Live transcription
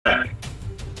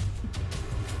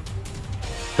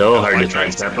So No, hard to Light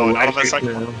Dragon's sidestep. going out on that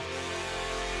second one.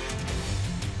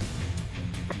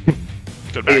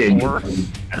 Good back four.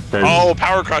 Oh,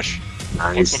 Power Crush.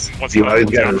 Nice. What's You the always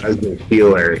got a resident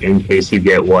healer in case you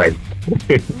get one.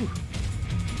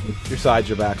 Your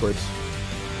sides are backwards.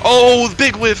 Oh, the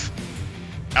big whiff.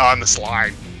 Oh, on the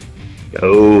slide.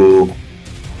 Oh.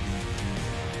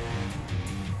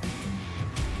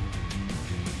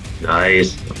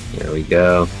 Nice. There we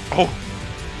go. Oh.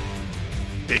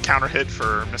 Big counter hit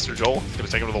for Mr.Joel. He's going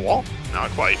to take him to the wall? Not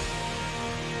quite.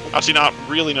 Actually, not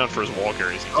really known for his wall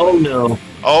carries. Oh no.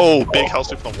 Oh, big hell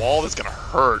sweep from the wall. That's going to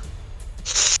hurt.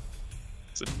 It's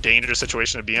a dangerous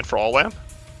situation to be in for AllLamb.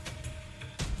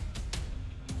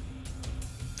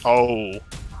 Oh.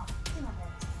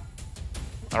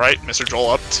 Alright, Mr.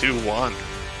 Joel up 2-1.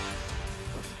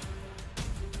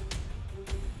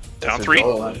 Down 3.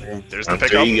 There's the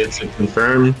pickup. He gets it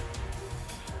confirmed.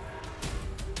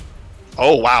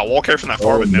 Oh wow, wall carry from that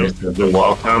far with no the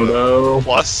wall combo.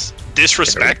 plus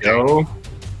disrespecting. Go.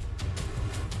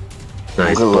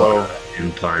 Nice blow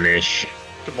and punish.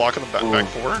 Good block on the back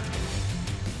four.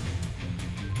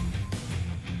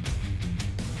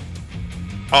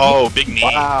 Oh, big knee.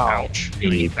 Wow. Ouch.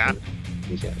 Gonna eat that.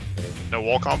 No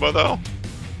wall combo though.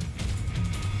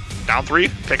 Down 3.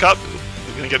 Pick up.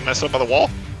 He's gonna get messed up by the wall.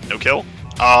 No kill.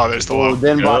 Oh, there's the low.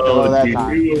 Didn't block the low that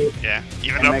time. Yeah,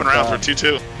 even up and around for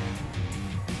 2-2.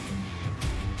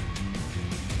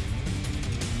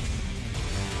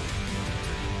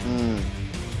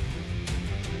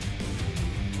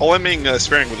 AllLamb being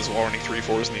sparing with his wall running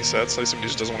 3-4s in these sets. I assume he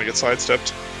just doesn't want to get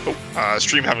sidestepped. Oh,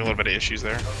 Stream having a little bit of issues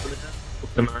there.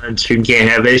 Come on, Stream can't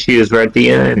have issues. We're at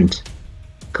the end.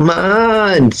 Come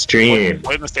on, Stream.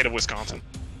 Played in the state of Wisconsin.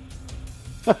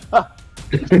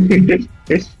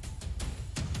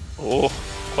 Oh,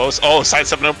 close. Oh,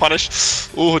 sidestep, no punish.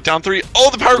 Oh, down 3.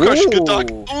 Oh, the power crush. Good duck.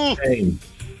 Ooh. Dang.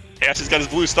 Yeah, she's got his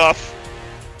blue stuff.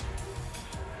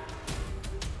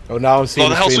 Oh, now I'm seeing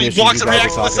the hell sweep blocks and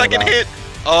reacts to the second hit.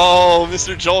 Oh,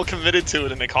 Mr. Joel committed to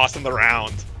it and they cost him the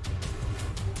round.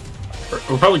 We're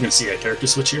probably going to see that character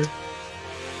switch here.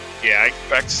 Yeah, I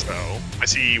expect so. I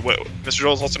see what Mr.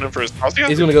 Joel's also known for his Kazuya?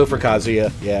 He's gonna go for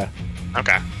Kazuya, yeah.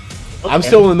 Okay. I'm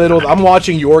still in the middle. I'm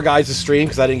watching your guys' stream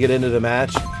because I didn't get into the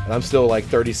match, and I'm still like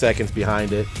 30 seconds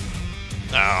behind it.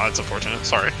 Oh, that's unfortunate.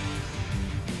 Sorry.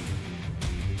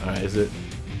 Alright, is it?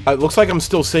 It looks like I'm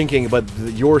still syncing, but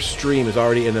your stream is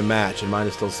already in the match, and mine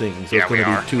is still syncing, so Yeah, it's going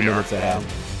to be 2 we minutes are. ahead.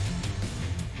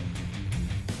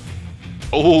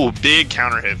 Oh, big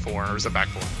counter hit for, or is it back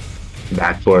 4?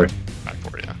 Back 4. Back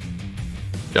 4, yeah.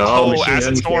 Oh, Oh,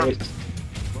 Acid Storm.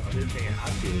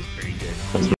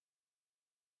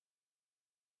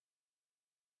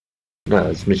 No,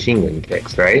 it's machine gun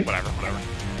kicks, right? Whatever.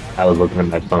 I was looking at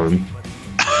my phone.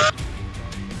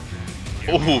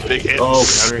 Oh, big hit. Oh,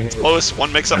 counter hit. Close,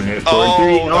 one mix up. Counter hit,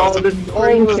 Oh, 4-3.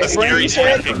 that was Oh, a scary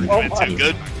spring kick to commit to.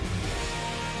 Good.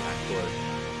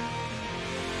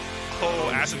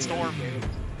 Oh, Acid Storm.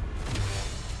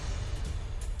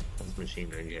 That's machine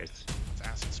gun kicks. It's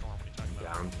Acid Storm. What are you talking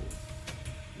about? Down.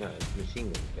 No, it's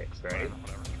machine gun kicks, right?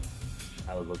 Whatever.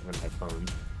 I was looking at my phone.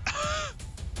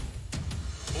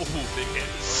 Oh, big hit.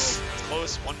 That's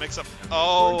close. One mix up.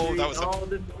 Oh, that was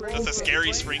that's a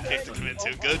scary spring kick to commit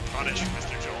to. Good punish,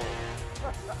 Mr. Joel.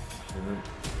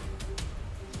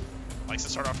 Likes to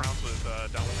start off rounds with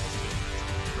down 1+2.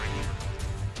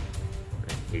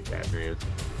 I hate that move.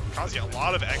 Kazuya, a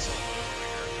lot of excellent moves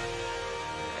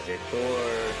from Magic 4.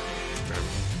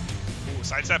 Ooh,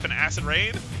 sidestep and acid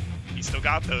rain. He still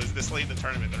got those this late in the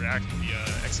tournament. The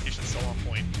execution's still on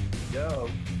point. Go.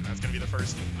 And that's gonna be the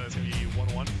first. That's gonna be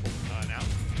 1-1 now.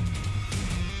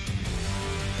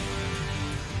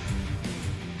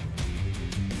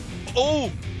 Oh,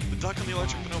 the duck on the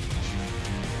electric, but no punish.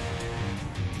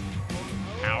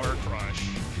 Power crush.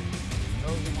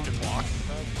 Good block.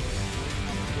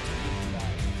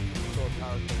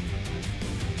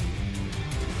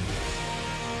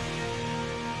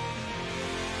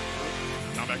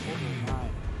 Down back 4.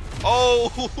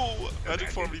 Oh, Magic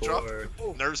 4 when he dropped.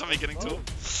 Nerves on me getting to him.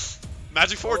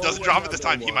 Magic 4 doesn't drop it this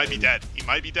time. He might be dead. He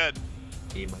might be dead.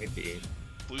 He might be.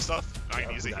 Blue stuff. Not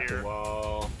gonna use it here.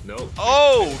 Wall. Nope.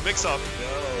 Oh, mix up.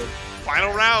 No.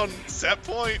 Final round. Set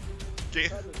point.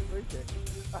 Game.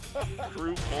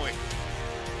 Crew point.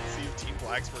 See if Team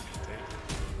Blacksburg can take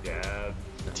it. Yeah.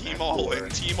 Team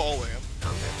AllLamb. Team AllLamb.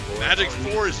 Magic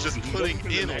 4 is just putting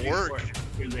in work.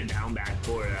 Here's a down back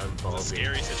 4. That was It's a ballsy.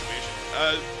 scary situation.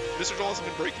 Mr. Joel hasn't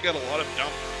been breaking out a lot of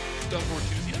down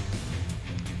 4-2s yet.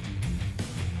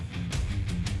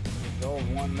 Joel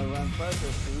wanting to run pressure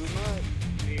too much.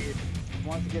 He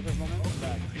wants to get his momentum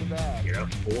back too bad. Get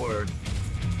up 4.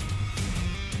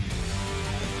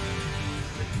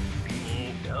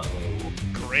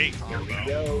 Great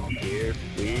combo. Here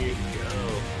we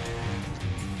go.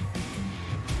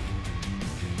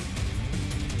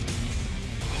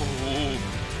 Oh,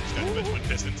 he's got the twin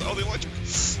pistons. Oh, the electric.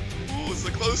 Oh, this is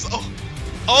a close. Oh,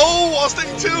 oh, while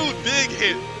staying 2. Big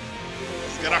hit.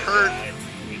 It's gonna hurt.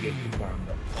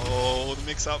 Oh, the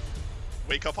mix up.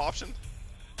 Wake up option.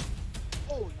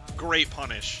 Great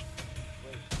punish.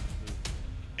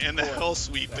 And the hell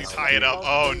sweep to tie it up.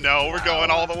 Oh no, we're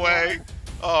going all the way.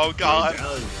 Oh god.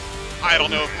 I don't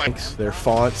know if my... Their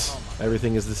fonts,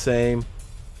 everything is the same.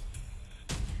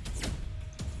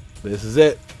 This is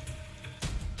it.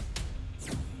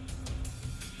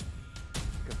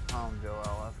 Good pound,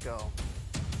 Joel. Let's go.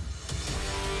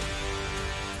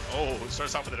 Oh, it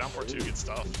starts off with a down 4-2. Good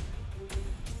stuff.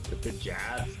 With the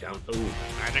jabs down. Ooh.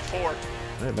 Magic 4. All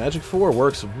right, Magic 4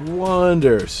 works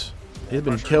wonders. He's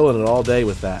been killing it all day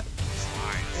with that.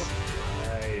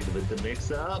 Right, with the mix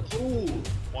up. Ooh.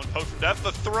 One poke from death.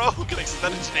 The throw. Can I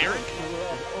extend that to generic?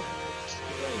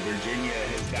 Virginia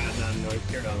has gotten on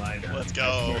North Carolina. Let's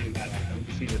go.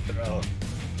 See the throw.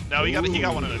 No, he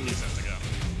got one in a few seconds ago.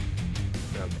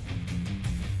 Okay.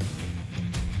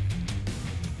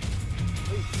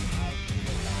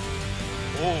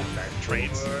 Oh,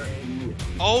 trades.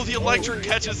 Oh, the electric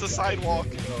catches the sidewalk.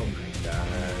 Oh my god.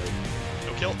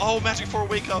 No kill. Oh, Magic 4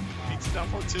 wake up. Beats it down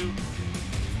 4-2.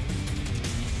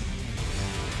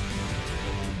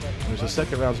 There's a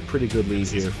second round's a pretty good lead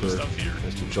here for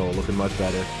Mr. Joel, looking much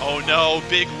better. Oh no,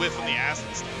 big whiff on the ass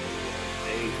and stuff.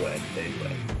 Big way, big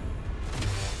way.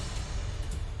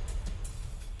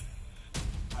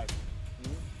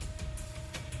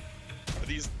 Are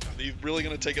these really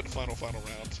gonna take it to final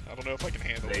round? I don't know if I can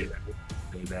handle it.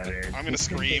 Way better. I'm gonna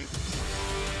scream.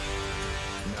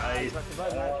 Nice.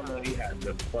 Oh, he had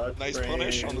the plus Nice frame.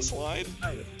 punish on the slide.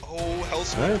 Oh, hell All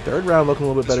sweep. right, third round looking a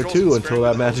little bit better too until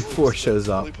that Magic 4 shows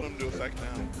up. Really put him into effect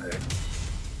now.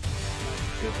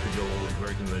 Mr. Joel is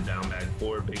working the down back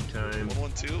 4 big time.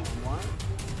 1-1-2.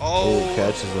 Oh, Oh,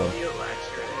 catches him.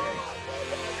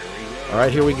 All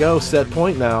right, here we go. Set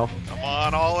point now. come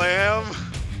on, AllLamb.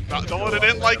 Don't let it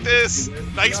end like this.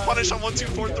 Nice punish on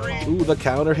 1-2-4-3. Ooh, the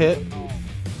counter hit.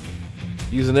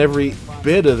 Using every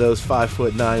bit of those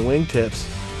 5'9" wingtips.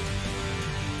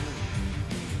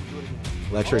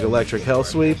 Electric hell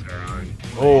sweep.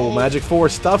 Oh, Magic 4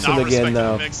 stuffs him Not again respecting the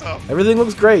though. mix-up. Everything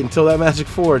looks great until that Magic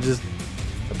 4 just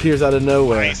appears out of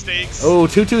nowhere. High stakes. Oh,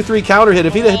 2-2-3 counter hit.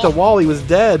 If he'd have hit the wall, he was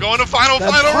dead. Going to final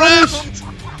That round.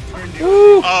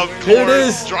 Woo! Of course. Here it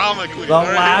is. Drama queen. The All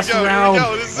right, last here we go, round here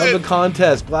we go. This is of it. the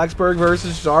contest. Blacksburg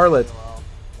versus Charlotte.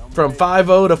 From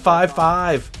 5-0 to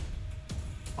 5-5.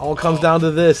 All comes down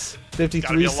to this. Gotta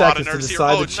 53 be a lot of seconds to nerves here.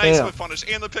 decide Oh, the nice champ. whip punish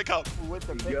and the pickup. With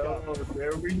the Yo, pickup.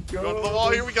 there we go. Going to the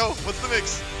wall. Here we go. What's the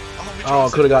mix? Oh,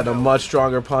 could have gotten a much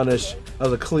stronger punish. That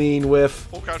was a clean whiff.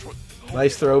 Full crouch.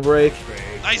 Nice throw break.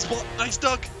 Nice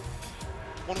duck.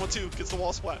 1-1-2 gets the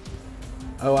wall splat.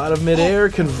 Oh, out of midair,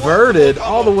 converted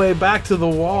all the way back to the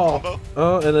wall. Combo.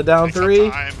 Oh, and a down Mix up 3.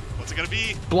 time. What's it gonna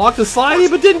be? Blocked the slidey,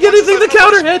 but didn't get anything to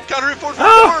counter hit. Counter hit 4-4-4.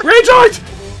 Oh, rage art!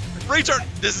 Rage-art.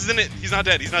 This isn't it. He's not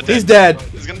dead. He's not dead. He's dead.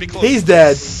 This is gonna be close. He's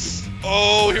dead.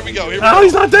 Oh, here we go. Here we Oh, go.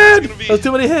 he's not dead. It's gonna be That's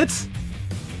too many hits.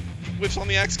 whiffs on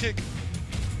the axe kick.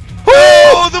 Woo!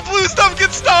 Oh, the blue stuff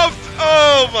gets stuffed.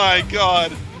 Oh my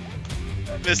god.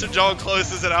 Mr. Joel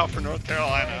closes it out for North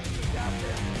Carolina.